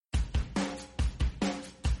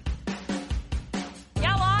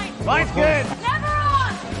Line's good. Never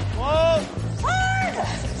on. Whoa. Hard.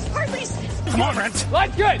 Hardly. Come on, Brent.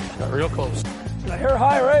 Line's good. Got real close. The hair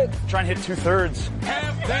high, right? Try and hit 2/3.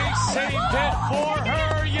 Have they saved it for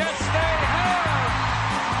her? Yes, they have.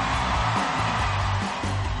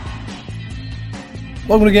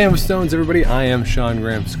 Welcome to Game of Stones, everybody. I am Sean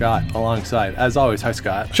Graham Scott, alongside, as always, hi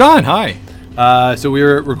Scott. Sean, hi. So we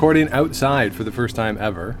were recording outside for the first time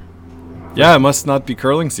ever. Yeah, it must not be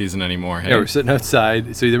curling season anymore. Hey? Yeah, we're sitting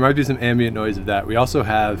outside, so there might be some ambient noise of that. We also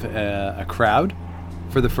have a crowd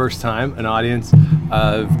for the first time, an audience.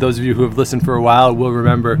 Those of you who have listened for a while will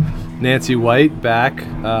remember Nancy White back.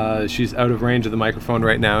 She's out of range of the microphone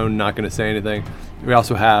right now, not going to say anything. We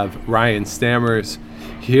also have Ryan Stammers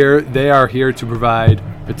here. They are here to provide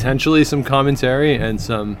potentially some commentary and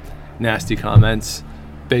some nasty comments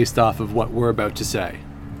based off of what we're about to say.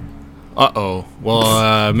 Uh-oh.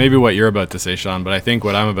 Well, maybe what you're about to say, Sean, but I think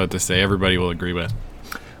what I'm about to say everybody will agree with.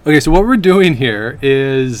 Okay, so what we're doing here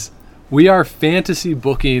is we are fantasy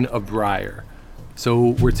booking a Brier. So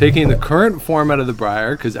we're taking the current format of the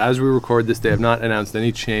Brier, because as we record this, they have not announced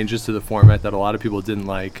any changes to the format that a lot of people didn't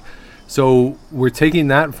like. So we're taking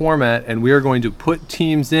that format and we are going to put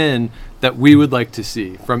teams in that we would like to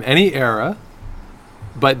see from any era,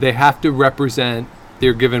 but they have to represent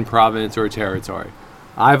their given province or territory.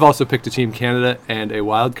 I've also picked a Team Canada and a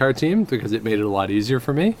wildcard team because it made it a lot easier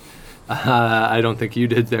for me. I don't think you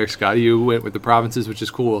did there, Scotty. You went with the provinces, which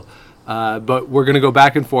is cool. But we're going to go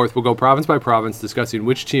back and forth. We'll go province by province discussing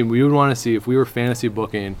which team we would want to see if we were fantasy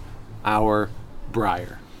booking our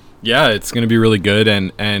Brier. Yeah, it's going to be really good.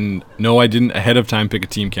 And no, I didn't ahead of time pick a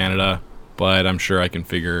Team Canada, but I'm sure I can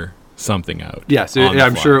figure something out. Yeah, so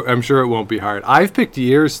I'm sure it won't be hard. I've picked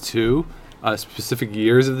years too, specific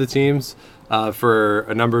years of the teams for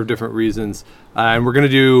a number of different reasons. And we're going to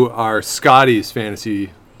do our Scotty's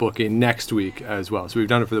fantasy booking next week as well. So we've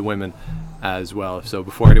done it for the women as well. So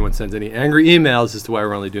before anyone sends any angry emails as to why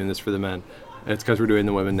we're only doing this for the men, it's because we're doing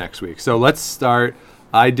the women next week. So let's start.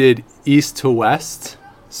 I did east to west,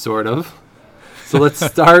 sort of. So let's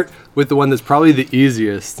start with the one that's probably the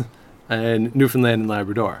easiest, and Newfoundland and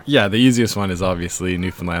Labrador. Yeah, the easiest one is obviously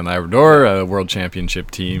Newfoundland Labrador, a world championship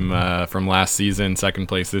team from last season. Second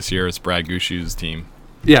place this year is Brad Gushue's team.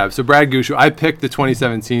 Yeah, so Brad Gushue, I picked the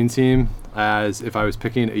 2017 team as if I was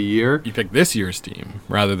picking a year. You picked this year's team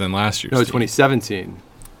rather than last year's No, team. 2017.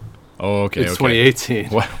 Oh, okay. It's 2018.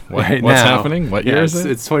 What's now. happening? What year is it?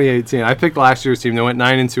 It's 2018. I picked last year's team. They went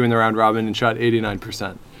 9-2 in the round robin and shot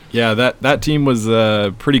 89%. Yeah, that team was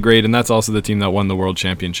pretty great, and that's also the team that won the world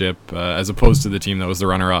championship, as opposed to the team that was the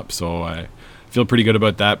runner-up. So I feel pretty good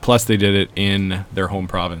about that. Plus, they did it in their home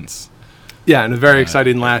province. Yeah, and a very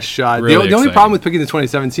exciting last shot. Really the only exciting. problem with picking the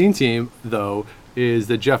 2017 team, though, is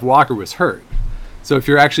that Jeff Walker was hurt. So if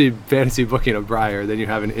you're actually fantasy booking a Brier, then you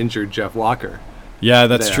have an injured Jeff Walker. Yeah,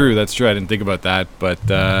 that's there. true. That's true. I didn't think about that, but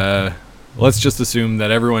let's just assume that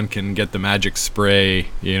everyone can get the magic spray,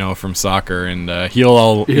 from soccer and heal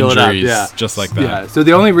all Heal injuries, it up, yeah. just like that. Yeah. So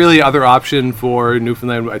the only really other option for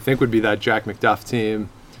Newfoundland, I think, would be that Jack McDuff team.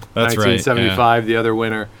 That's right. 1975, the other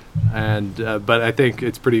winner. And but I think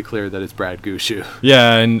it's pretty clear that it's Brad Gushue.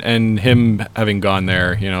 Yeah, and him having gone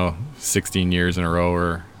there, 16 years in a row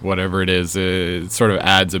or whatever it is, it sort of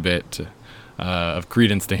adds a bit of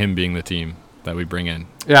credence to him being the team that we bring in.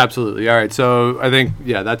 Yeah, absolutely. All right, so I think,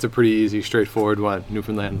 that's a pretty easy, straightforward one.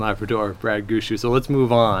 Newfoundland, Labrador, Brad Gushue. So let's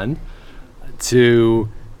move on to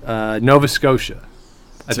Nova Scotia.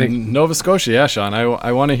 I think Nova Scotia, yeah, Sean.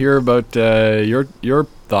 I want to hear about your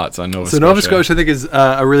thoughts on Nova Scotia. So Nova Scotia, I think, is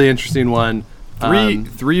a really interesting one.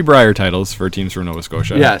 Three Brier titles for teams from Nova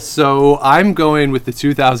Scotia. Yeah, so I'm going with the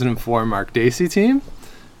 2004 Mark Dacey team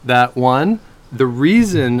that won. The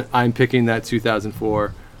reason I'm picking that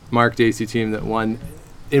 2004 Mark Dacey team that won,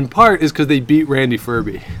 in part, is because they beat Randy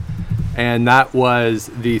Ferbey. And that was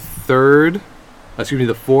the fourth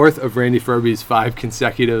of Randy Ferbey's 5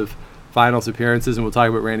 consecutive finals appearances. And we'll talk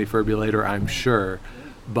about Randy Ferbey later, I'm sure.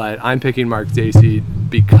 But I'm picking Mark Dacey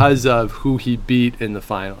because of who he beat in the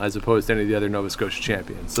final, as opposed to any of the other Nova Scotia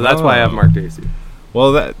champions. So that's why I have Mark Dacey.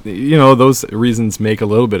 Well, those reasons make a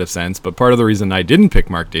little bit of sense. But part of the reason I didn't pick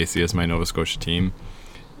Mark Dacey as my Nova Scotia team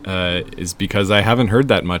is because I haven't heard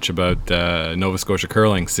that much about Nova Scotia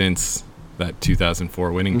curling since that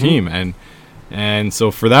 2004 winning team. And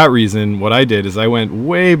so for that reason, what I did is I went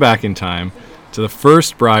way back in time to the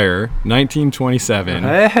first Brier, 1927.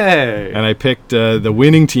 Hey! And I picked the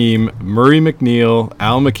winning team, Murray McNeil,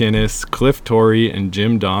 Al McInnes, Cliff Torrey, and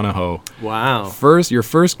Jim Donahoe. Wow. Your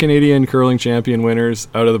first Canadian curling champion winners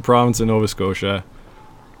out of the province of Nova Scotia.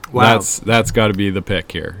 Wow. That's got to be the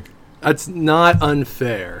pick here. That's not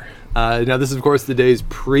unfair. Now, this is, of course, the days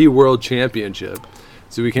pre-World Championship,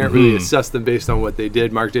 so we can't really assess them based on what they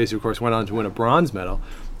did. Mark Dacey, of course, went on to win a bronze medal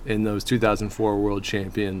in those 2004 World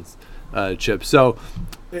Championships. So,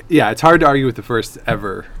 yeah, it's hard to argue with the first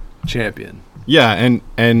ever champion. Yeah,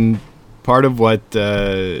 and part of what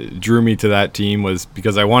drew me to that team was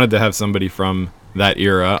because I wanted to have somebody from that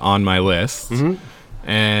era on my list.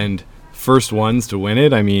 And first ones to win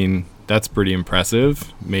it, I mean, that's pretty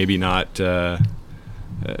impressive. Maybe not as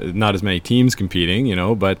many teams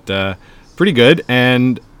competing, but pretty good.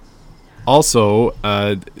 And also,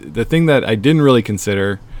 the thing that I didn't really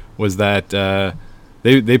consider was that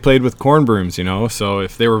they played with corn brooms, So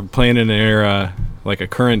if they were playing in an era like a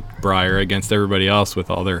current Briar against everybody else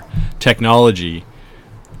with all their technology,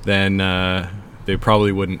 then they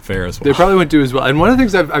probably wouldn't fare as well. They probably wouldn't do as well. And one of the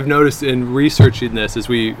things I've noticed in researching this as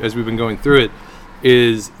we've been going through it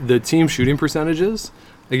is the team shooting percentages.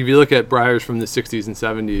 Like if you look at Briars from the 60s and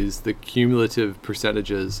 70s, the cumulative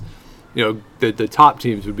percentages, the top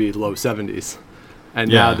teams would be low 70s. And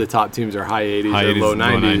now the top teams are high 80s or low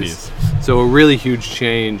 90s. So a really huge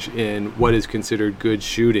change in what is considered good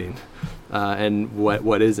shooting and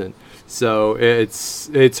what isn't. So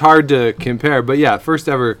it's hard to compare. But yeah, first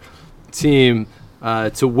ever team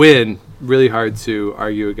to win, really hard to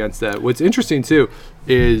argue against that. What's interesting too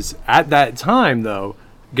is at that time though,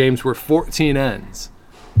 games were 14 ends.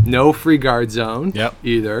 No free guard zone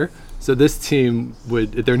either. So this team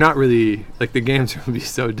they're not really, like the games would be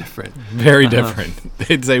so different. Very different.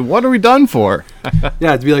 They'd say, what are we done for?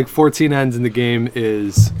 Yeah, it'd be like 14 ends and the game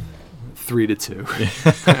is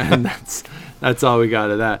 3-2. And that's all we got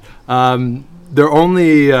of that. They're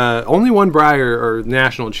only one Briar or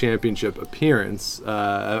national championship appearance,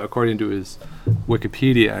 according to his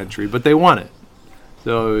Wikipedia entry, but they won it.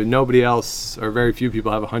 So nobody else, or very few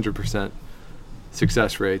people, have 100%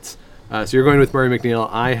 success rates. So you're going with Murray McNeil.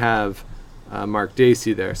 I have Mark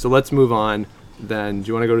Dacey there. So let's move on then. Do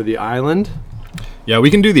you want to go to the island? Yeah, we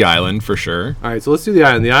can do the island for sure. All right, so let's do the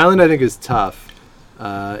island. The island, I think, is tough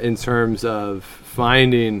in terms of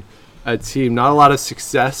finding a team. Not a lot of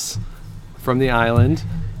success from the island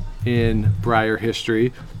in Briar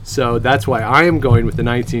history. So that's why I am going with the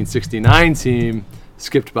 1969 team,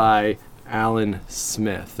 skipped by Alan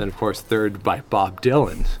Smith, and of course third by Bob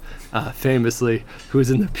Dylan, famously, who's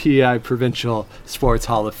in the PEI Provincial Sports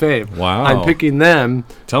Hall of Fame. Wow. I'm picking them.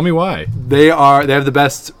 Tell me why. They have the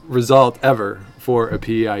best result ever for a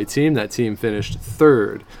PEI team. That team finished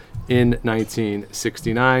third in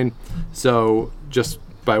 1969. So just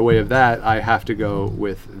by way of that, I have to go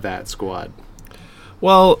with that squad.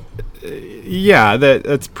 Well, yeah,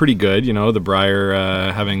 that's pretty good. The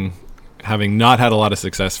Briar having not had a lot of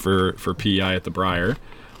success for PEI at the Briar.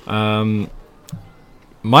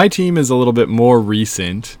 My team is a little bit more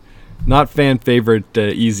recent. Not fan favorite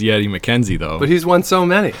Easy Eddie McKenzie, though. But he's won so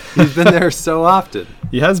many. He's been there so often.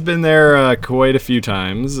 He has been there quite a few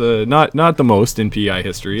times. Not the most in PEI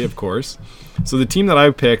history, of course. So the team that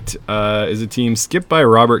I picked is a team skipped by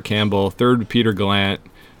Robert Campbell, third Peter Gallant,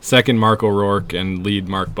 second Mark O'Rourke, and lead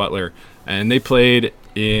Mark Butler. And they played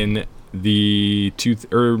in the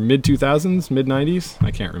mid-2000s, mid-90s?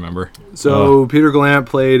 I can't remember. So Peter Gallant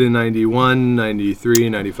played in 91, 93,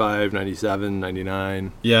 95, 97,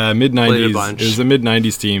 99. Yeah, mid-90s. It was a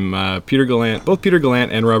mid-90s team. Both Peter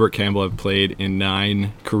Gallant and Robert Campbell have played in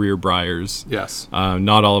 9 career Briars. Yes.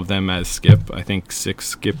 Not all of them as skip. I think 6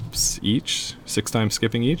 skips each, 6 times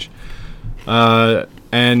skipping each.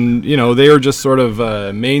 And, they were just sort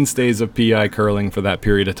of mainstays of PEI curling for that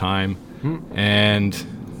period of time. And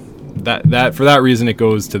that for that reason, it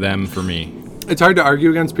goes to them for me. It's hard to argue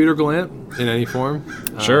against Peter Gallant in any form.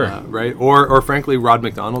 Sure. Right? Or frankly, Rod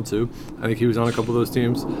McDonald, too. I think he was on a couple of those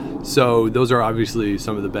teams. So those are obviously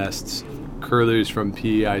some of the best curlers from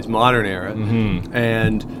PEI's modern era.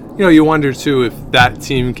 And, you wonder, too, if that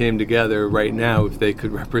team came together right now, if they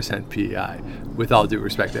could represent PEI. With all due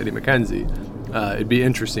respect to Eddie McKenzie. It'd be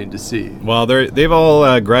interesting to see. Well, they've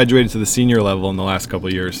all graduated to the senior level in the last couple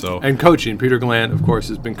of years. And coaching. Peter Gallant, of course,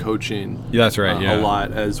 has been coaching that's right, a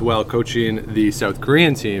lot as well. Coaching the South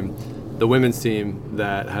Korean team, the women's team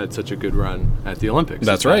that had such a good run at the Olympics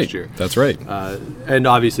last year. That's right. And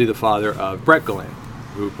obviously the father of Brett Gallant,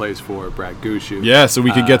 who plays for Brad Gushue. Yeah, so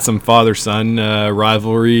we could get some father-son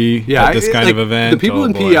rivalry at this kind of event. The people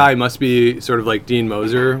in PEI must be sort of like Dean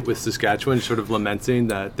Moser with Saskatchewan, sort of lamenting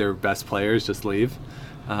that their best players just leave.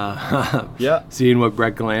 Seeing what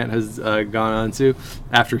Brett Gallant has gone on to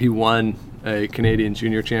after he won a Canadian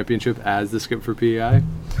Junior Championship as the skip for PEI.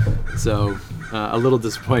 So a little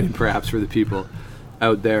disappointing perhaps for the people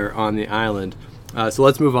out there on the island. So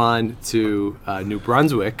let's move on to New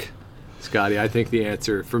Brunswick. Scotty, I think the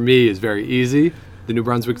answer for me is very easy. The New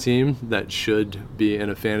Brunswick team that should be in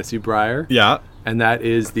a fantasy Briar. Yeah. And that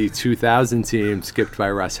is the 2000 team skipped by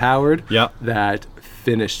Russ Howard. Yeah. That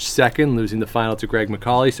finished second, losing the final to Greg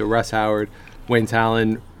McCauley. So Russ Howard, Wayne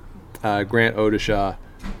Talon, Grant Odishaw,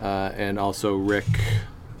 and also Rick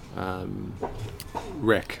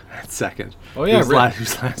at second. Oh, yeah, Rick.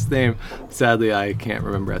 Whose last name, sadly, I can't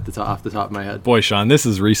remember off the top of my head. Boy, Sean, this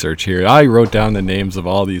is research here. I wrote down the names of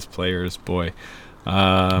all these players. Boy.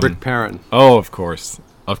 Rick Perrin. Oh, of course,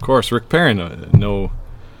 Rick Perrin.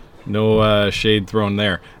 No shade thrown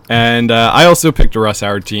there. And I also picked a Russ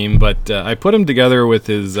Howard team, but I put him together with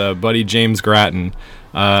his buddy James Grattan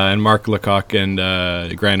and Mark Lecoq and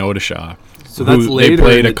Grant Odishaw. So that's later. They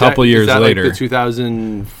played a couple years later. Like the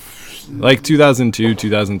 2000. Like 2002,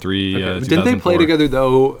 2003, Okay. 2004. Didn't they play together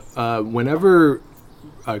though? Whenever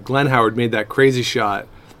Glenn Howard made that crazy shot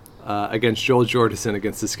against Joel Jordison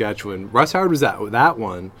against Saskatchewan, Russ Howard was at that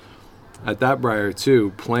one at that Briar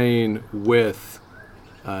too, playing with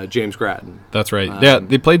James Grattan. That's right. Yeah,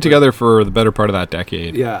 they played together for the better part of that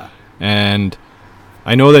decade. Yeah. And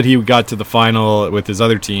I know that he got to the final with his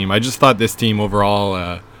other team. I just thought this team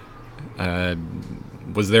overall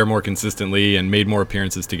was there more consistently and made more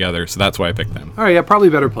appearances together, so that's why I picked them. All right, yeah, probably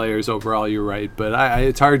better players overall, you're right, but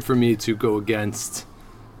it's hard for me to go against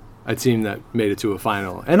a team that made it to a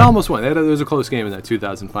final and almost won. There was a close game in that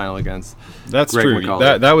 2000 final against That's Greg true.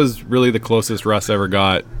 McCauley. That was really the closest Russ ever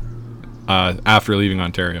got after leaving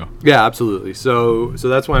Ontario. Yeah, absolutely. So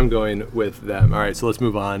that's why I'm going with them. All right, so let's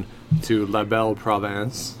move on to La Belle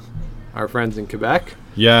Province, our friends in Quebec.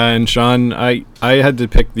 Yeah, and Sean, I had to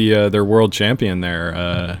pick their world champion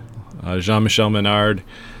there, Jean-Michel Menard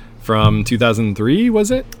from 2003,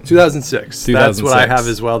 was it? 2006. That's what I 2006. have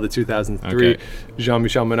as well, the 2003 Okay.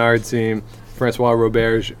 Jean-Michel Menard team. Francois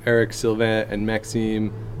Robert, Eric Sylvain, and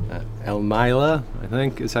Maxime Elmaila, I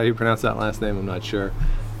think is how you pronounce that last name. I'm not sure.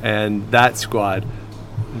 And that squad,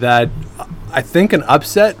 that I think an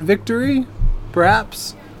upset victory,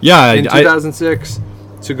 perhaps, Yeah, in 2006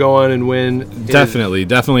 to go on and win.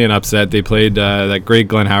 Definitely an upset. They played that great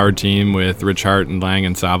Glenn Howard team with Rich Hart and Lang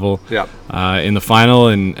and Saville in the final,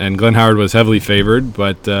 and Glenn Howard was heavily favored,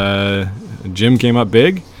 but Jim came up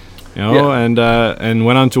big, and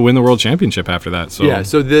went on to win the world championship after that. So yeah,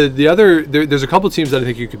 so the other there's a couple teams that I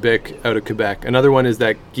think you could pick out of Quebec. Another one is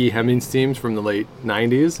that Guy Hemmings teams from the late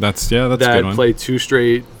 90s. that's a that good one. played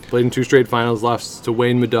in two straight finals, lost to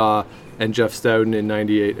Wayne Madaw and Jeff Stoughton in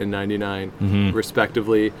 98 and 99,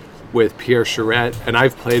 respectively, with Pierre Charette. And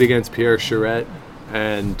I've played against Pierre Charette,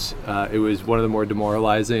 and it was one of the more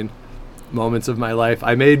demoralizing moments of my life.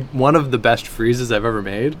 I made one of the best freezes I've ever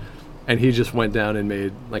made, and he just went down and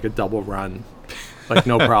made like a double run, like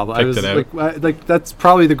no problem. I was like, that's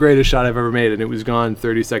probably the greatest shot I've ever made, and it was gone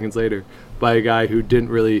 30 seconds later by a guy who didn't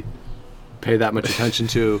really pay that much attention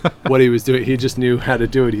to what he was doing. He just knew how to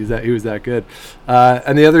do it. He was that good.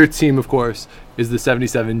 And the other team, of course, is the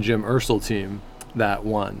 77 Jim Ursel team that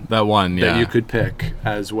won. That you could pick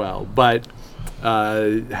as well. But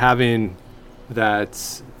having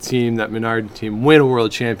that team, that Menard team, win a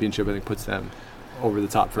world championship, I think puts them over the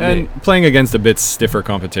top for me. And playing against a bit stiffer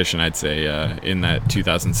competition, I'd say, in that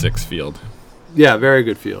 2006 field. Yeah, very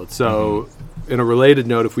good field. So in a related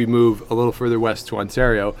note, if we move a little further west to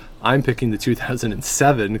Ontario, I'm picking the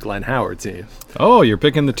 2007 Glenn Howard team. Oh, you're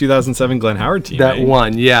picking the 2007 Glenn Howard team. That eh?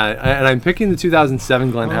 won, yeah. And I'm picking the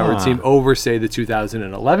 2007 Glenn Howard team over, say, the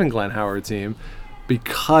 2011 Glenn Howard team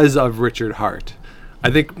because of Richard Hart.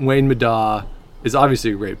 I think Wayne Madaw is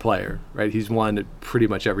obviously a great player, right? He's won at pretty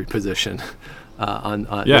much every position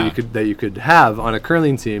that you could have on a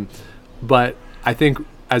curling team. But I think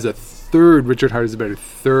as a third, Richard Hart is a better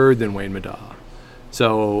third than Wayne Madaw.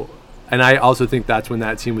 So, and I also think that's when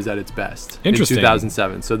that team was at its best. Interesting. In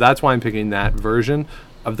 2007. So that's why I'm picking that version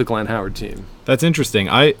of the Glenn Howard team. That's interesting.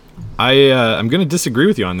 I'm going to disagree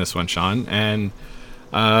with you on this one, Sean, and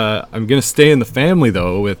I'm going to stay in the family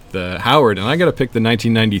though with Howard, and I got to pick the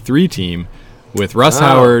 1993 team with Russ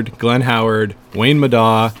Howard, Glenn Howard, Wayne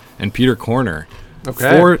Madaw, and Peter Corner.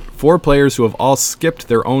 Okay. Four players who have all skipped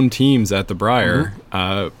their own teams at the Briar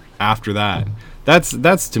after that.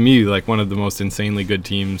 That's to me like one of the most insanely good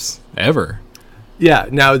teams ever. Yeah.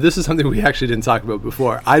 Now this is something we actually didn't talk about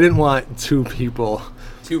before. I didn't want two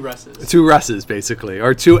Russes basically,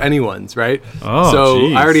 or two anyones, right? Oh, so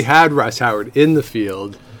geez. I already had Russ Howard in the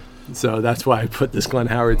field, so that's why I put this Glenn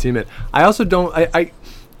Howard team in. I also don't. I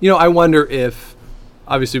wonder if,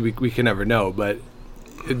 obviously we can never know, but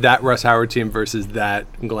that Russ Howard team versus that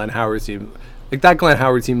Glenn Howard team, like that Glenn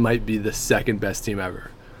Howard team might be the second best team ever.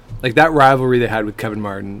 Like that rivalry they had with Kevin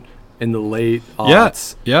Martin in the late Yeah,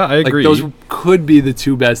 aughts. yeah, I Like, agree. those could be the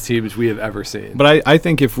two best teams we have ever seen. But I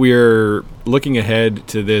think if we're looking ahead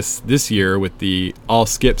to this year with the all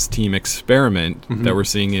skips team experiment that we're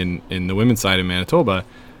seeing in the women's side of Manitoba,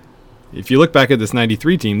 if you look back at this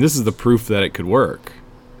 93 team, this is the proof that it could work.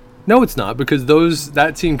 No, it's not, because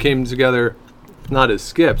that team came together not as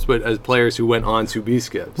skips, but as players who went on to be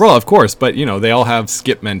skips. Well, of course, but they all have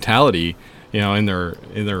skip mentality, in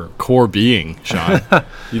their core being, Sean.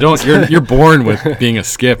 You're born with being a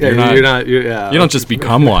skip. Yeah, You don't just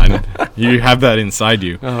become one. You have that inside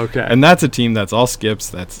you. Oh, okay. And that's a team that's all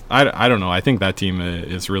skips. I don't know. I think that team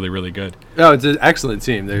is really, really good. No, it's an excellent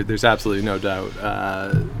team. There's absolutely no doubt.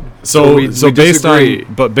 So we based disagree.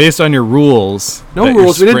 based on your rules. No that you're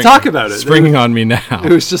rules. We didn't talk about it. Springing on me now.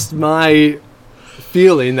 It was just my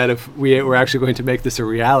feeling that if we were actually going to make this a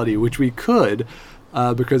reality, which we could,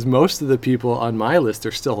 because most of the people on my list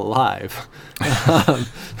are still alive.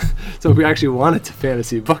 So if we actually wanted to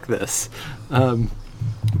fantasy book this,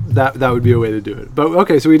 that would be a way to do it. But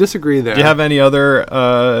okay, so we disagree there. Do you have any other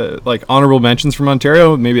honorable mentions from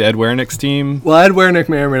Ontario? Maybe Ed Wernick's team. Well, Ed Wernick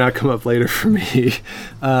may or may not come up later for me.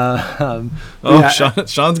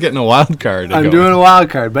 Sean's getting a wild card. I'm doing a wild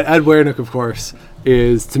card, but Ed Wernick, of course,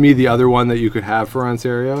 is to me the other one that you could have for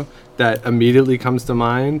Ontario that immediately comes to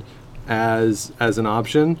mind as an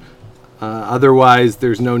option. Otherwise,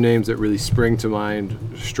 there's no names that really spring to mind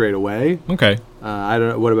straight away. Okay. I don't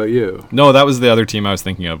know. What about you? No, that was the other team I was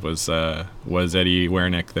thinking of was Eddie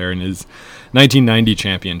Wernick there in his 1990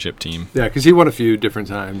 championship team. Yeah, because he won a few different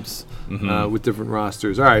times with different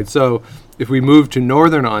rosters. All right, so if we move to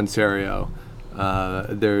Northern Ontario,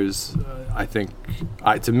 there's, I think,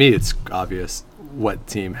 to me, it's obvious what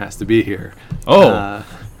team has to be here. Oh.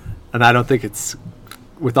 And I don't think it's,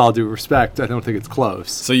 with all due respect, I don't think it's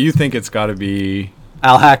close. So you think it's got to be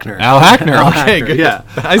Al Hackner. Al Hackner? Al Okay, Hackner, good. yeah.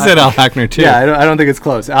 I said Al Hackner too. Yeah, I don't think it's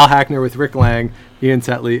close. Al Hackner with Rick Lang, Ian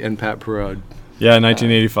Tetley, and Pat Perraud. Yeah,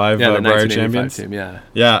 1985 the Brier 1985 champions. team, yeah.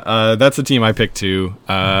 Yeah, that's the team I picked too.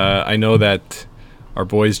 I know that our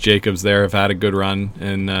boys Jacobs there have had a good run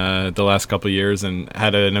in the last couple of years and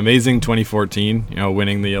had an amazing 2014,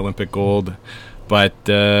 winning the Olympic gold. But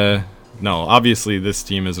no, obviously this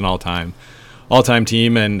team is an all-time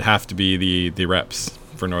team and have to be the reps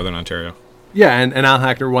for Northern Ontario. Yeah, and Al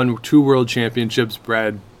Hackner won 2 world championships.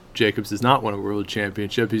 Brad Jacobs has not won a world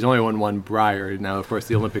championship. He's only won 1 Brier. Now, of course,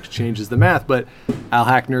 the Olympics changes the math, but Al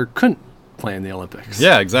Hackner couldn't play in the Olympics.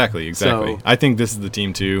 Yeah, exactly. So, I think this is the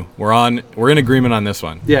team too. We're in agreement on this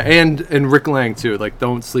one. Yeah, and Rick Lang too. Like,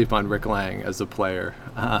 don't sleep on Rick Lang as a player.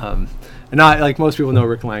 And not like most people know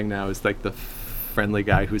Rick Lang now is like the friendly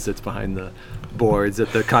guy who sits behind the boards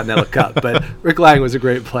at the Continental Cup, but Rick Lang was a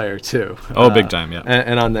great player too. Oh, big time, yeah.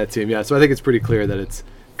 And on that team, yeah. So I think it's pretty clear that it's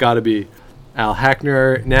got to be Al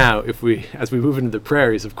Hackner. Now, as we move into the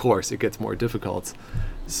prairies, of course, it gets more difficult.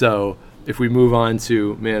 So if we move on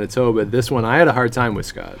to Manitoba, this one I had a hard time with,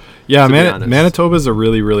 Scott. Yeah, to be honest. Manitoba's a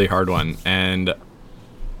really, really hard one, and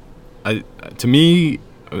to me,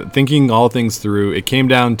 thinking all things through, it came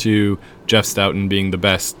down to Jeff Stoughton being the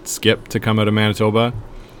best skip to come out of Manitoba.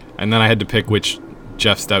 And then I had to pick which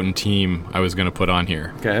Jeff Stoughton team I was going to put on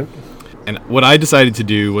here. Okay. And what I decided to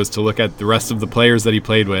do was to look at the rest of the players that he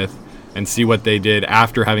played with and see what they did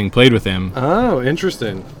after having played with him. Oh,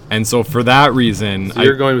 interesting. And so for that reason, So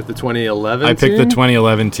you're going with the 2011 I picked team? the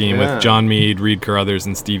 2011 team Yeah. with John Meade, Reed Carruthers,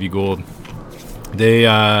 and Stevie Gould. They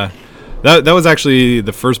that was actually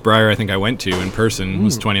the first Brier I think I went to in person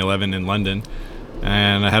was 2011 in London,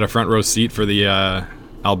 and I had a front row seat for the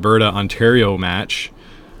Alberta Ontario match.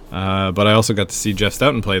 But I also got to see Jeff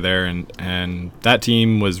Stoughton play there, and that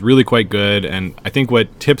team was really quite good. And I think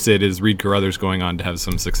what tips it is Reed Carruthers going on to have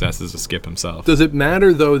some success as a skip himself. Does it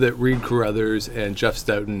matter, though, that Reed Carruthers and Jeff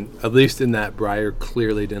Stoughton, at least in that Brier,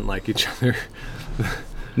 clearly didn't like each other?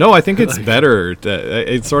 No, I think it's better.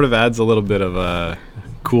 It sort of adds a little bit of a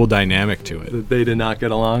cool dynamic to it. That they did not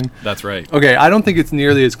get along? That's right. Okay, I don't think it's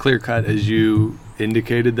nearly as clear-cut as you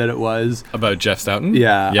indicated that it was. About Jeff Stoughton?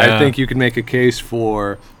 Yeah, I think you can make a case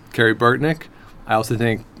for Kerry Burtnick. I also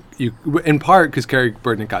think in part because Kerry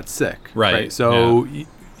Burtnick got sick. Right. So,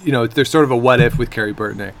 there's sort of a what if with Kerry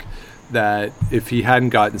Burtnick that if he hadn't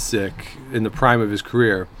gotten sick in the prime of his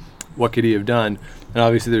career, what could he have done? And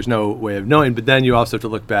obviously there's no way of knowing, but then you also have to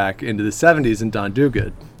look back into the 70s and Don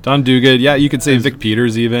Duguid. Don Duguid, yeah, you could say Vic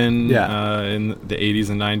Peters even Yeah. in the 80s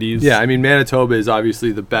and 90s. Yeah, I mean, Manitoba is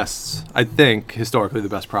obviously the best, I think, historically the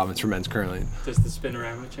best province for men's curling. Does the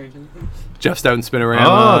spinorama change anything? Jeff Stoughton Spinorama.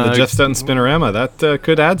 Oh, the Jeff Stoughton Spinorama. That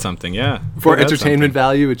could add something, yeah. For Could add entertainment something.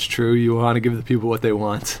 value, it's true. You want to give the people what they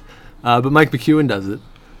want. But Mike McEwen does it.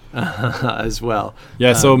 as well.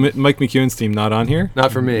 Yeah, so Mike McEwen's team not on here?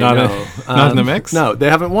 Not for me. Not, no. not in the mix? No, they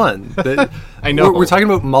haven't won. I know. We're talking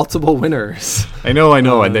about multiple winners. I know,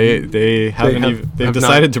 and they've have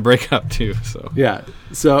decided to break up too. So yeah.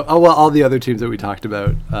 So all the other teams that we talked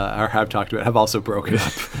about or have talked about have also broken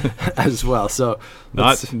up as well. So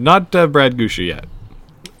not Brad Gusha yet.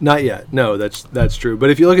 Not yet. No, that's true. But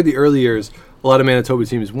if you look at the early years, a lot of Manitoba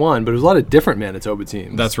teams won, but there's a lot of different Manitoba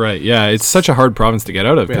teams. That's right. Yeah, it's such a hard province to get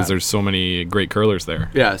out of because there's so many great curlers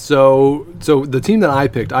there. Yeah. So the team that I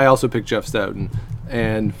picked, I also picked Jeff Stoughton.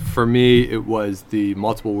 And for me, it was the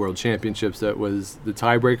multiple world championships that was the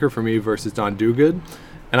tiebreaker for me versus Don Duguid.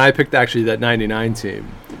 And I picked actually that 99 team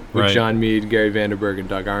with John Meade, Gary Vanderberg, and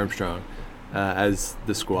Doug Armstrong as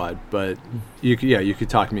the squad. But you could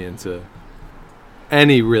talk me into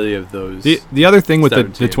any really of those. The other thing with the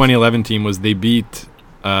teams. 2011 team was they beat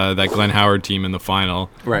that Glenn Howard team in the final.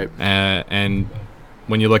 Right. And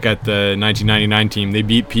when you look at the 1999 team, they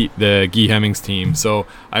beat the Guy Hemmings team. So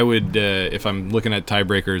I would, if I'm looking at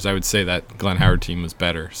tiebreakers, I would say that Glenn Howard team was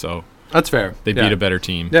better. So that's fair. They beat a better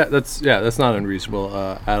team. Yeah, that's not unreasonable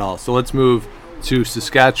at all. So let's move to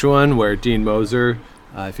Saskatchewan, where Dean Moser,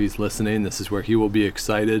 if he's listening, this is where he will be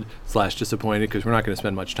excited / disappointed because we're not going to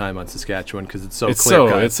spend much time on Saskatchewan because it's clear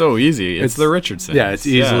cut. It's so easy. It's the Richardson. Yeah, it's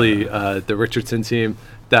easily the Richardson team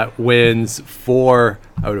that wins 4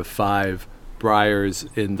 out of 5 Briers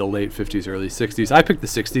in the late 50s, early 60s. I picked the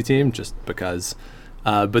 60 team just because,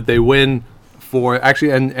 but they win 4.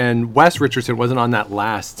 Actually, and Wes Richardson wasn't on that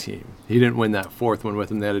last team. He didn't win that 4th one with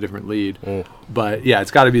them. They had a different lead. Oh. But yeah,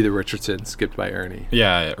 it's got to be the Richardson skipped by Ernie.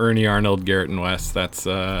 Yeah, Ernie, Arnold, Garrett, and Wes. That's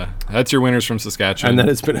your winners from Saskatchewan. And then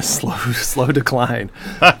it's been a slow decline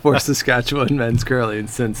for Saskatchewan men's curling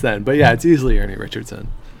since then. But yeah, it's easily Ernie Richardson.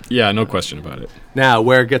 Yeah, no question about it. Now,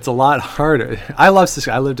 where it gets a lot harder, I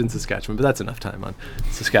lived in Saskatchewan, but that's enough time on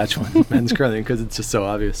Saskatchewan men's curling because it's just so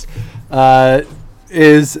obvious,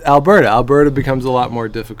 is Alberta. Alberta becomes a lot more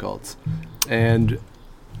difficult. And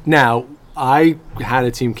now, I had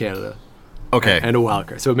a Team Canada and a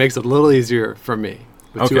wildcard, so it makes it a little easier for me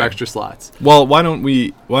with 2 extra slots. Well, why don't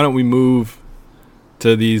we move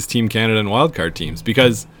to these Team Canada and wildcard teams?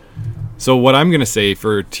 Because so what I'm going to say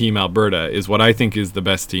for Team Alberta is what I think is the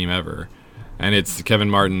best team ever. And it's Kevin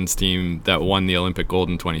Martin's team that won the Olympic gold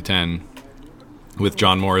in 2010 with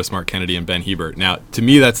John Morris, Mark Kennedy, and Ben Hebert. Now, to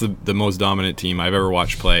me, that's the most dominant team I've ever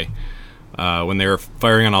watched play. When they were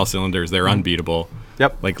firing on all cylinders, they were unbeatable.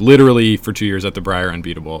 Yep. Like literally for 2 years at the Brier,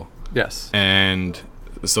 unbeatable. Yes. And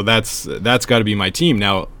so that's got to be my team.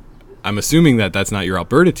 Now, I'm assuming that that's not your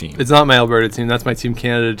Alberta team. It's not my Alberta team. That's my Team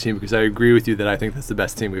Canada team because I agree with you that I think that's the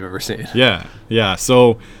best team we've ever seen. Yeah.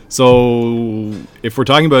 So if we're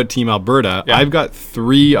talking about Team Alberta, I've got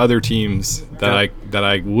 3 other teams that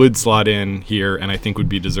I would slot in here and I think would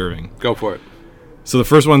be deserving. Go for it. So the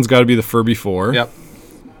first one's got to be the Furby 4. Yep.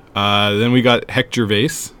 Then we got Heck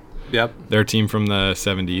Gervais. Yep. Their team from the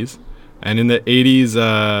 70s. And in the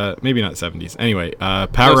 80s, maybe not 70s. Anyway,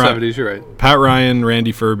 Pat 70s, you're right. Pat Ryan,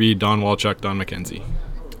 Randy Furby, Don Walchuk, Don McKenzie.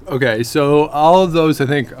 Okay, so all of those I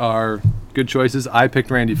think are good choices. I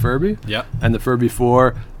picked Randy Furby. Yep. And the Furby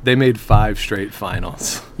 4, they made 5 straight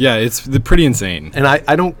finals. Yeah, it's pretty insane. And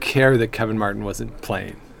I don't care that Kevin Martin wasn't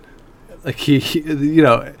playing. Like he you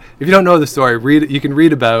know, if you don't know the story, you can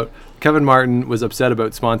read about Kevin Martin was upset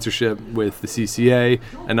about sponsorship with the CCA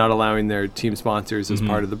and not allowing their team sponsors as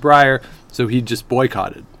part of the Brier, so he just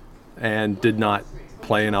boycotted and did not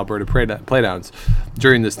play in Alberta Playdowns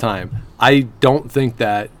during this time. I don't think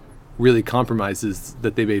that really compromises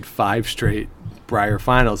that they made 5 straight Brier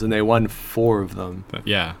finals and they won 4 of them.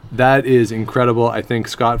 Yeah. That is incredible. I think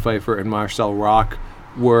Scott Pfeiffer and Marcel Rock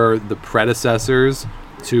were the predecessors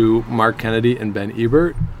to Mark Kennedy and Ben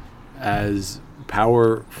Ebert as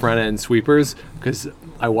power front end sweepers, because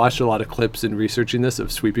I watched a lot of clips in researching this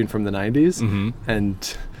of sweeping from the 90s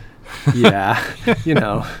and yeah, you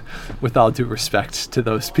know, with all due respect to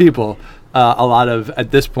those people, a lot of,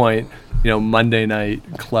 at this point, you know, Monday night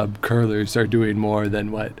club curlers are doing more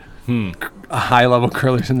than what high level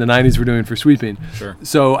curlers in the 90s were doing for sweeping. Sure.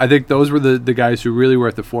 So I think those were the guys who really were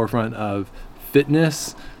at the forefront of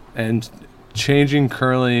fitness and changing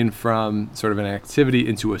curling from sort of an activity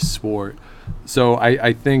into a sport. So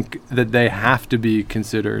I think that they have to be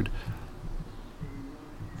considered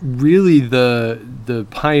really the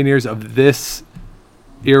pioneers of this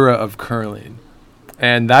era of curling.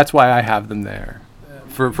 And that's why I have them there,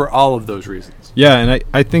 for all of those reasons. Yeah, and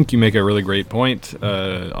I think you make a really great point.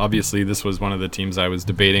 Obviously, this was one of the teams I was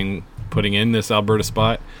debating putting in this Alberta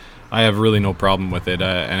spot. I have really no problem with it.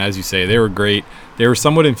 And as you say, they were great. They were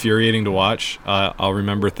somewhat infuriating to watch. I'll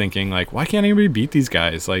remember thinking, like, why can't anybody beat these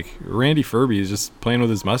guys? Like, Randy Ferbey is just playing with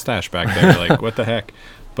his mustache back there. Like, what the heck?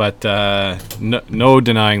 But no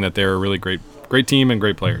denying that they're a really great team and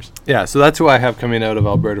great players. Yeah, so that's who I have coming out of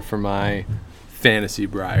Alberta for my fantasy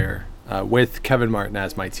Brier, with Kevin Martin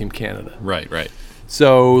as my Team Canada. Right.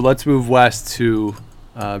 So let's move west to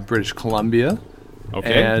British Columbia.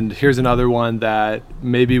 Okay. And here's another one that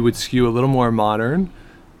maybe would skew a little more modern.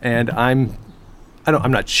 And I'm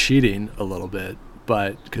not cheating a little bit,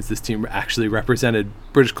 but because this team actually represented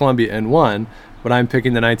British Columbia and won, but I'm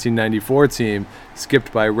picking the 1994 team,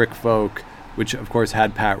 skipped by Rick Folk, which of course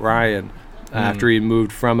had Pat Ryan after he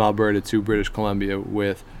moved from Alberta to British Columbia,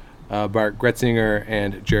 with Bart Gretzinger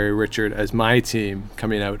and Jerry Richard as my team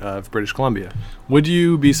coming out of British Columbia. Would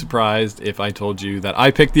you be surprised if I told you that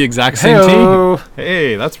I picked the exact same Hey-o. team?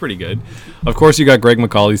 Hey, that's pretty good. Of course, you got Greg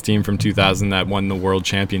McCauley's team from 2000 that won the World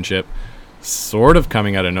Championship, sort of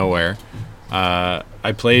coming out of nowhere.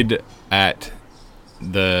 I played at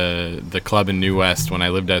the club in New West when I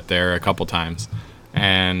lived out there a couple times.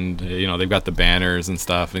 And, they've got the banners and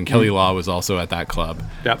stuff. And Kelly Law was also at that club.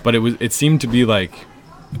 Yep. But it seemed to be like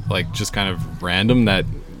just kind of random that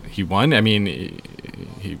he won. I mean,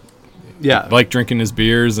 he liked drinking his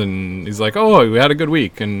beers, and he's like, oh, we had a good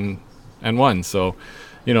week and won. So,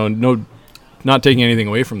 no, not taking anything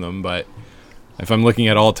away from them, but if I'm looking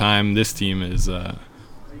at all time, this team is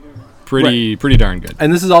pretty darn good.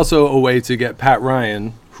 And this is also a way to get Pat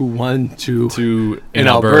Ryan, who won in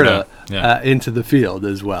Alberta, into the field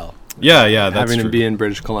as well. Yeah, that's having true. him be in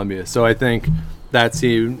British Columbia. So I think that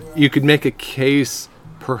team, you could make a case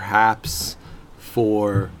perhaps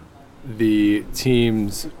for the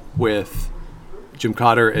teams with Jim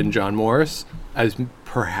Cotter and John Morris as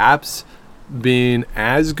perhaps being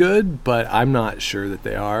as good, but I'm not sure that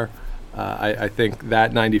they are. I think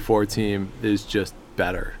that 94 team is just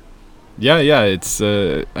better. Yeah, it's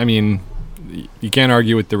I mean, you can't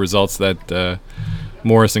argue with the results that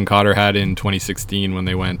Morris and Cotter had in 2016 when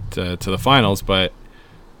they went to the finals, but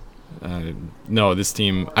no, this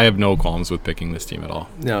team, I have no qualms with picking this team at all.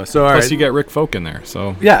 No, so Plus, right. you get Rick Folk in there,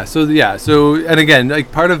 so So and again,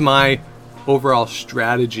 like, part of my overall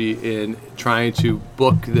strategy in trying to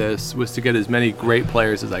book this was to get as many great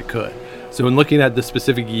players as I could. So in looking at the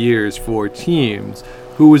specific years for teams,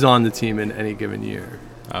 who was on the team in any given year.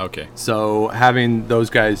 Okay. So having those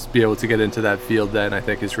guys be able to get into that field then, I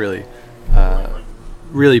think, is really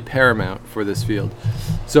paramount for this field.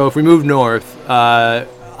 So if we move north,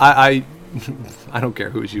 I don't care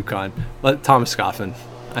who is UConn. Let Thomas Scoffin.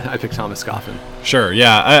 I picked Thomas Scoffin. Sure,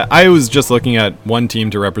 yeah. I was just looking at one team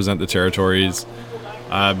to represent the territories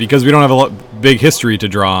because we don't have a big history to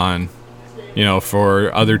draw on,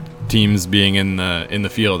 for other teams being in the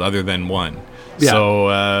field other than one. Yeah.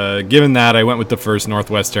 So given that, I went with the first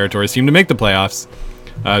Northwest Territories team to make the playoffs.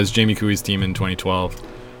 It was Jamie Cooey's team in 2012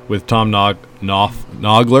 with Tom Nogler,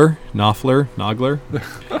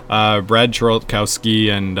 Brad Chorolkowski,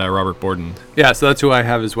 and Robert Borden. Yeah, so that's who I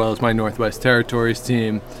have as well as my Northwest Territories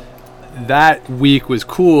team. That week was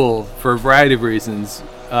cool for a variety of reasons,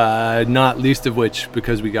 not least of which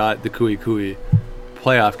because we got the Cooey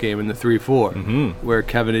playoff game in the 3-4, where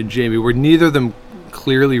Kevin and Jamie were, neither of them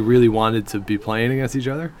clearly really wanted to be playing against each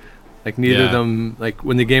other. Like, neither of them, like,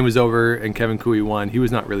 when the game was over and Kevin Cooey won, he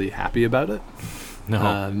was not really happy about it.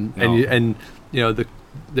 No.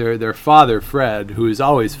 Their father, Fred, who is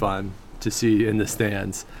always fun to see in the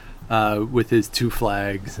stands, with his 2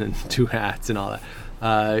 flags and 2 hats and all that.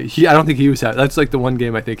 I don't think he was happy. That's like the one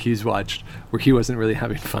game I think he's watched where he wasn't really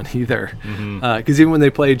having fun either. Because even when they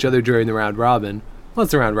play each other during the round robin, well,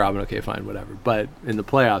 it's a round robin, okay, fine, whatever. But in the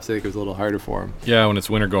playoffs, I think it was a little harder for him. Yeah, when it's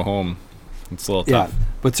win or go home, it's a little tough. Yeah,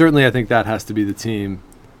 but certainly I think that has to be the team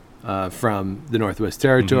from the Northwest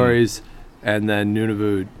Territories. And then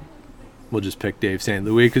Nunavut, we'll just pick Dave St.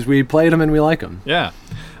 Louis because we played him and we like him. Yeah.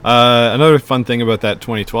 Another fun thing about that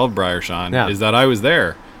 2012 Brier, Sean, is that I was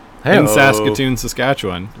there in Saskatoon,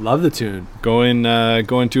 Saskatchewan. Love the tune. Going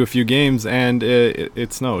to a few games, and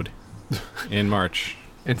it snowed in March.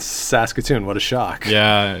 In Saskatoon, what a shock.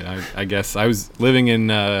 Yeah, I guess. I was living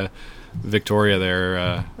in Victoria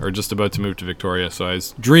there, or just about to move to Victoria, so I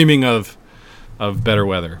was dreaming of better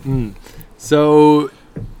weather. So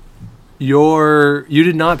you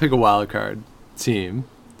did not pick a wild card team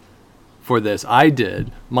for this. I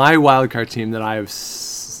did. My wild card team that I have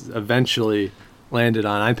eventually landed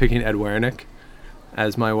on, I'm picking Ed Wernick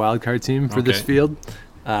as my wild card team for this field.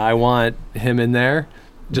 I want him in there.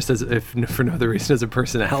 just as if for no other reason as a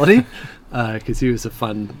personality, because he was a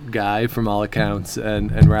fun guy from all accounts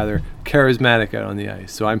and rather charismatic out on the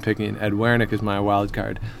ice. So I'm picking Ed Wernick as my wild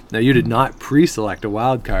card. Now, you did not pre-select a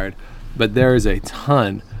wild card, but there is a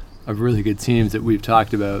ton of really good teams that we've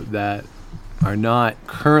talked about that are not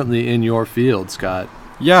currently in your field, Scott.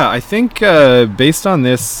 Yeah, I think based on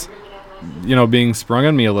this, being sprung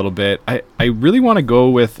on me a little bit, I really want to go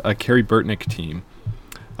with a Kerry Burtnick team.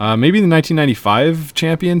 Maybe the 1995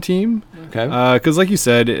 champion team. Okay. Because like you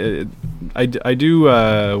said, I do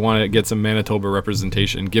want to get some Manitoba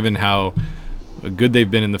representation, given how good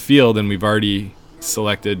they've been in the field, and we've already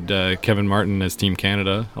selected Kevin Martin as Team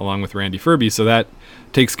Canada along with Randy Furby, so that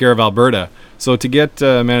takes care of Alberta. So to get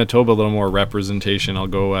Manitoba a little more representation, I'll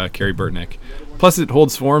go Kerry Burtnick. Plus, it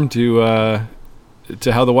holds form to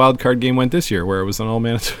how the wild card game went this year, where it was an all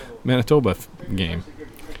Manitoba game.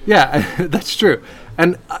 Yeah, that's true.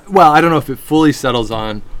 And, I don't know if it fully settles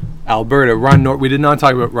on Alberta. We did not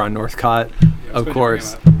talk about Ron Northcott, of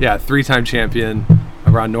course. Yeah, 3-time champion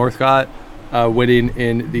Ron Northcott, winning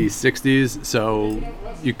in the 60s. So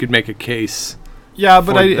you could make a case. Yeah,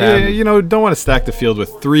 but I don't want to stack the field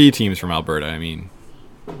with 3 teams from Alberta. I mean,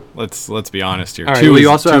 let's be honest here. All right, 2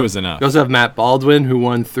 is enough. You also have Matt Baldwin, who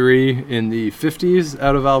won 3 in the 50s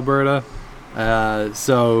out of Alberta.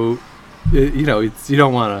 So you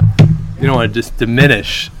don't want to just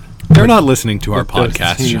diminish. They're not listening to our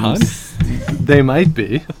podcast, John. They might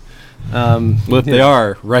be. Well, if they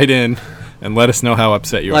are, write in and let us know how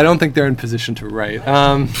upset you are. I don't think they're in position to write,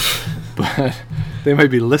 but they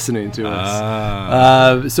might be listening to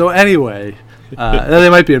us. So anyway, they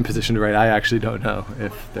might be in position to write. I actually don't know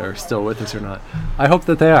if they're still with us or not. I hope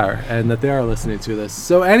that they are and that they are listening to this.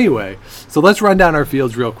 So anyway, let's run down our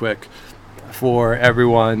fields real quick for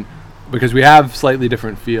everyone, because we have slightly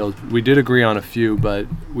different fields. We did agree on a few, but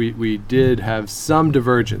we did have some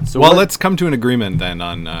divergence. So let's come to an agreement then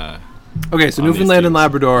on... okay, so Newfoundland and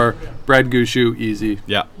Labrador, Brad Gushu, easy.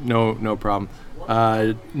 Yeah. No problem.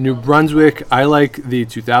 New Brunswick, I like the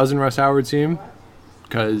 2000 Russ Howard team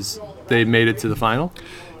because they made it to the final.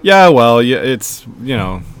 Yeah, it's,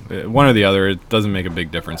 one or the other. It doesn't make a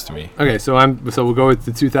big difference to me. Okay, so we'll go with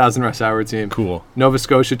the 2000 Russ Howard team. Cool. Nova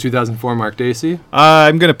Scotia 2004 Mark Dacey.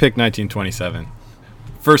 I'm going to pick 1927.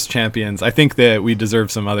 First champions. I think that we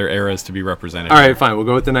deserve some other eras to be represented. All right, fine. We'll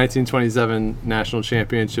go with the 1927 National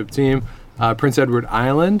Championship team. Prince Edward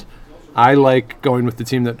Island. I like going with the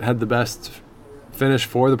team that had the best finish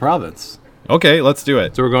for the province. Okay, let's do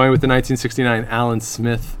it. So we're going with the 1969 Alan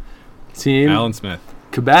Smith team. Alan Smith.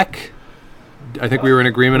 Quebec. I think we were in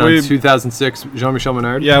agreement on 2006 Jean-Michel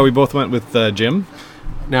Menard. Yeah, we both went with Jim.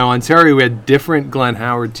 Now, Ontario, we had different Glenn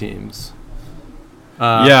Howard teams. We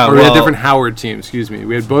had different Howard teams, excuse me.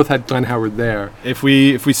 We both had Glenn Howard there. If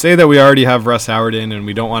we say that we already have Russ Howard in and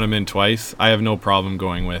we don't want him in twice, I have no problem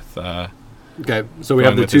going with... okay, so we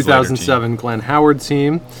have the 2007 Glenn Howard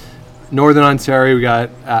team. Northern Ontario, we got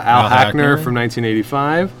Al Hackner from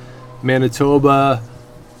 1985. Manitoba...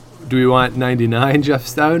 Do we want 99 Jeff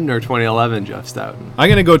Stoughton or 2011 Jeff Stoughton? I'm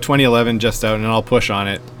going to go 2011 Jeff Stoughton, and I'll push on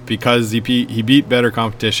it because he beat better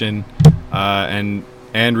competition and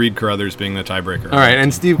Reed Carruthers being the tiebreaker. All right,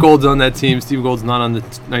 and Steve Gold's on that team. Steve Gold's not on the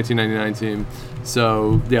 1999 team.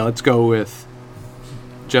 So, yeah, let's go with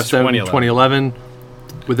Jeff Stoughton 2011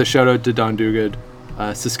 with a shout-out to Don Duguid.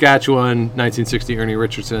 Saskatchewan, 1960 Ernie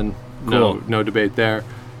Richardson. Cool. No debate there.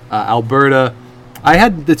 Alberta... I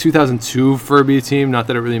had the 2002 Furby team, not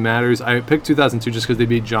that it really matters. I picked 2002 just because they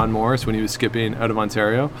beat John Morris when he was skipping out of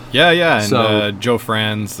Ontario. Yeah, and Joe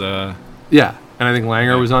Franz. Yeah, and I think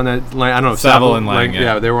Langer was on that. I don't know. Saville and Lang.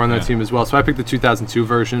 Yeah, they were on that team as well. So I picked the 2002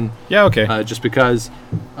 version. Yeah, okay. Just because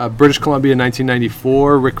British Columbia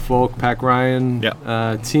 1994, Rick Folk, Pac Ryan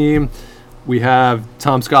team. We have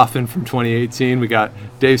Tom Scoffin from 2018. We got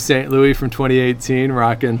Dave St. Louis from 2018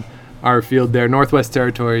 rocking our field there. Northwest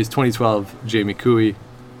Territories 2012, Jamie Cooey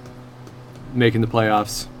making the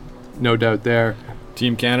playoffs, no doubt there.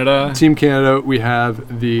 Team Canada, we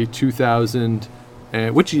have the 2000.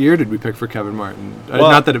 Which year did we pick for Kevin Martin?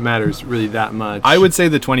 Not that it matters really that much. I would say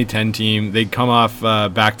the 2010 team. They'd come off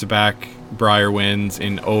back-to-back Brier wins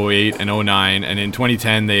in 08 and 09, and in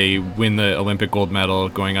 2010 they win the Olympic gold medal,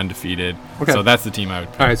 going undefeated. Okay. So that's the team I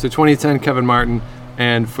would pick. All right, so 2010 Kevin Martin,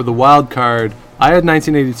 and for the wild card, I had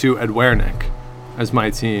 1982 Ed Wernick as my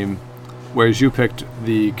team, whereas you picked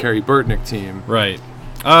the Kerry Burtnick team. Right.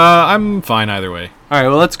 I'm fine either way. All right,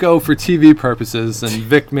 well, let's go for TV purposes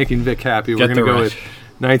and making Vic happy. We're going to go with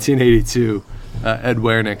 1982 Ed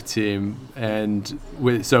Wernick team. And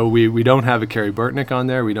so we don't have a Kerry Burtnick on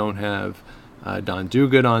there. We don't have Don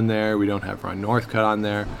Duguid on there. We don't have Ron Northcott on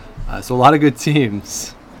there. So a lot of good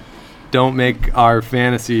teams don't make our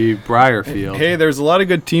fantasy Briar field. Hey, there's a lot of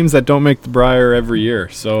good teams that don't make the Briar every year,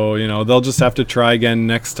 so they'll just have to try again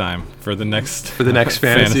next time for the next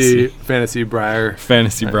fantasy Briar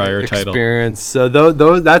title experience. So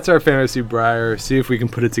that's our fantasy Briar. See if we can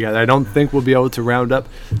put it together. I don't think we'll be able to round up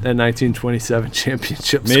that 1927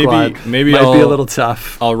 championship squad. Maybe might be a little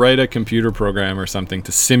tough. I'll write a computer program or something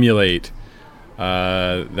to simulate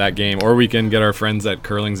that game, or we can get our friends at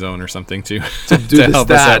Curling Zone or something to do the help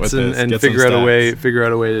us out with stats this. and figure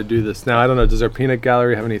out a way to do this. Now I don't know. Does our peanut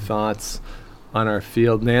gallery have any thoughts on our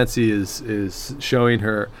field? Nancy is showing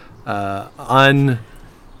her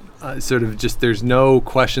there's no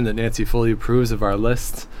question that Nancy fully approves of our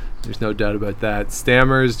list. There's no doubt about that.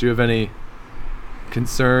 Stammers, do you have any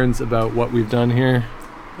concerns about what we've done here?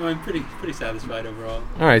 No, I'm pretty satisfied overall.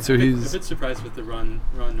 All right, so he's a bit surprised with the Ron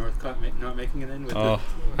Northcott not making it in with the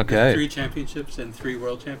 3 championships and 3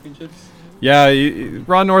 world championships. Yeah,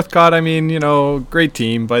 Ron Northcott. I mean, great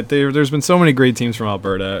team, but there's been so many great teams from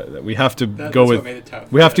Alberta that we have to go with. Made it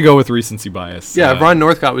tough. We have to go with recency bias. Yeah, if Ron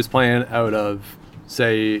Northcott was playing out of,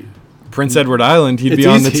 say, Prince Edward Island, he'd be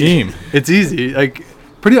on the team. It's easy. Like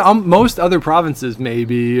most other provinces,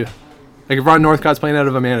 maybe. Like if Ron Northcott's playing out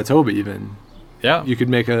of a Manitoba, even. Yeah, you could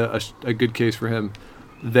make a good case for him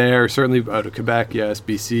there. Certainly out of Quebec, yes.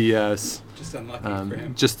 BC, yes. Just unlucky for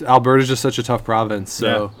him. Just Alberta's just such a tough province,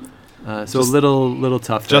 so a little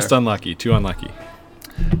tough. Just there. Unlucky, too unlucky.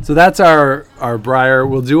 So that's our Briar.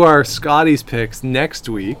 We'll do our Scotties picks next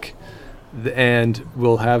week, and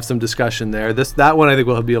we'll have some discussion there. That one I think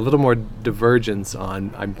will be a little more divergence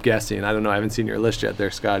on. I'm guessing. I don't know. I haven't seen your list yet, there,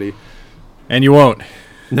 Scotty. And you won't.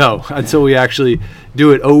 No, until we actually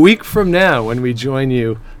do it a week from now when we join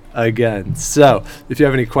you again. So if you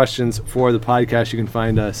have any questions for the podcast, you can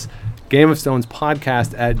find us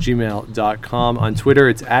gameofstonespodcast@gmail.com. On Twitter,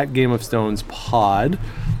 it's @gameofstonespod.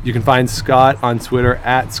 You can find Scott on Twitter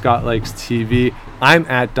 @ScottLikesTV. I'm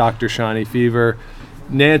 @Dr. Shawnee Fever.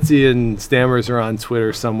 Nancy and Stammers are on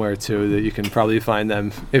Twitter somewhere too, that you can probably find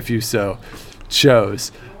them if you so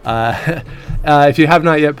chose. If you have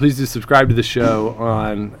not yet, please do subscribe to the show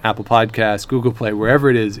on Apple Podcasts, Google Play, wherever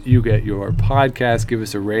it is you get your podcast. Give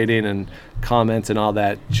us a rating and comments and all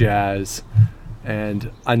that jazz. And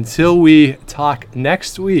until we talk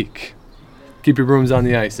next week, keep your brooms on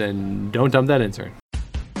the ice and don't dump that intern.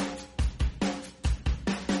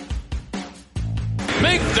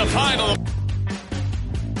 Make the final.